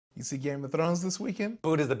You see Game of Thrones this weekend?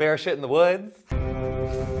 Food is the bear shit in the woods.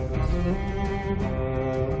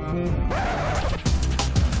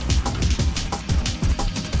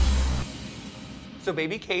 So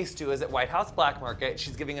baby K-Stew is at White House Black Market.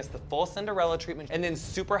 She's giving us the full Cinderella treatment. And then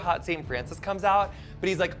super hot St. Francis comes out, but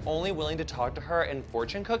he's like only willing to talk to her in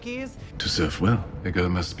fortune cookies. To serve well, a girl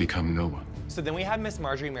must become no one. So then we have Miss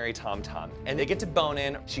Marjorie marry Tom Tom, and they get to bone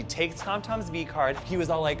in. She takes Tom Tom's V card. He was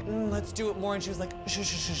all like, let's do it more. And she was like, shh, shh,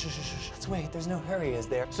 shh, shh, shh, shh. Let's wait, there's no hurry, is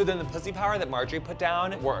there? So then the pussy power that Marjorie put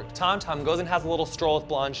down worked. Tom Tom goes and has a little stroll with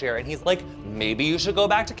blonde hair, and he's like, maybe you should go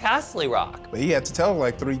back to Castle Rock. But he had to tell her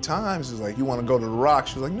like 3 times. He's like, you want to go to the Rock?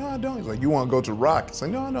 She's like, no, I don't. He's like, you want to go to the Rock? He's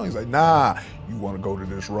like, no, I don't. He's like, nah, you want to go to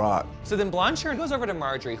this Rock. So then blonde hair goes over to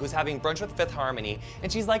Marjorie, who's having brunch with Fifth Harmony,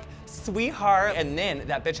 and she's like, sweetheart. And then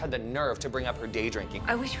that bitch had the nerve to bring up her day drinking.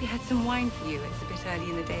 I wish we had some wine for you. It's a bit early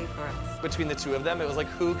in the day for us. Between the two of them, it was like,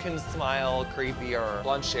 who can smile creepier?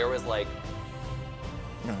 Blonde hair was like,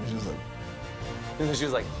 No, she was like, and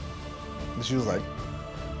she was like,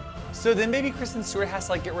 so then baby Kristen Stewart has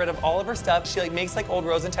to like get rid of all of her stuff. She like makes like old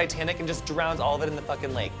Rose in Titanic and just drowns all of it in the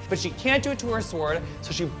fucking lake. But she can't do it to her sword,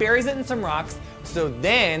 so she buries it in some rocks. So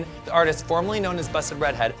then the artist formerly known as Busted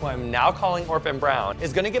Redhead, who I'm now calling Orphan Brown,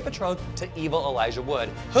 is gonna get betrothed to evil Elijah Wood,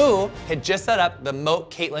 who had just set up the Moat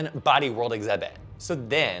Caitlin Body World exhibit. So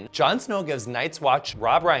then, Jon Snow gives Night's Watch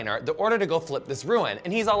Rob Reiner the order to go flip this ruin.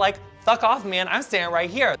 And he's all like, fuck off, man, I'm staying right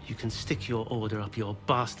here. You can stick your order up your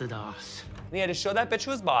bastard ass. And he had to show that bitch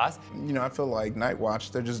who was boss. you know, I feel like Night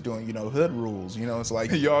Watch, they're just doing, you know, hood rules. You know, it's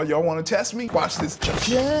like, y'all want to test me? Watch this.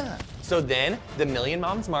 Yeah. So then, the Million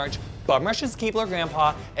Moms March bum rushes Keebler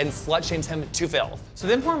Grandpa and slut shames him to filth. So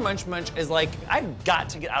then poor Munch Munch is like, I've got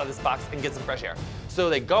to get out of this box and get some fresh air. So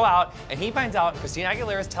they go out and he finds out Christina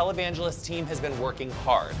Aguilera's televangelist team has been working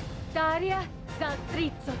hard. It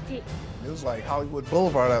was like Hollywood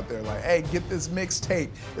Boulevard out there, like, hey, get this mixtape.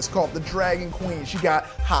 It's called The Dragon Queen. She got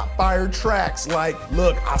hot fire tracks like,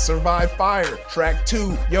 look, I survived fire. Track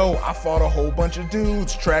 2, yo, I fought a whole bunch of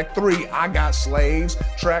dudes. Track 3, I got slaves.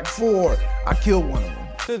 Track 4, I killed one of them.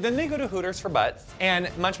 So then they go to Hooters for butts,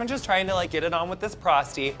 and Munch Munch is trying to like get it on with this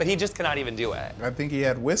prosty, but he just cannot even do it. I think he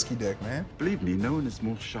had whiskey dick, man. Believe me, no one is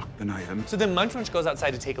more shocked than I am. So then Munch Munch goes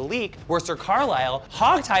outside to take a leak, where Sir Carlisle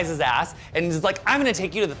hog ties his ass and is like, I'm gonna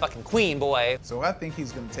take you to the fucking queen, boy. So I think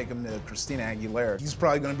he's gonna take him to Christina Aguilera. He's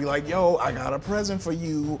probably gonna be like, yo, I got a present for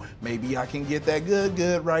you. Maybe I can get that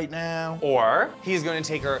good right now. Or he's gonna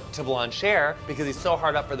take her to Blonde Cher because he's so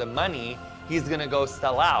hard up for the money, he's gonna go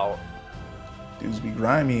sell out. Dudes be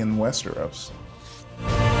grimy in Westeros.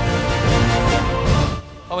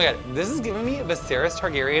 Oh my God, this is giving me Viserys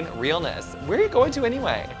Targaryen realness. Where are you going to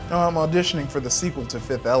anyway? No, I'm auditioning for the sequel to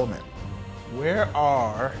Fifth Element. Where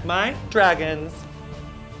are My dragons.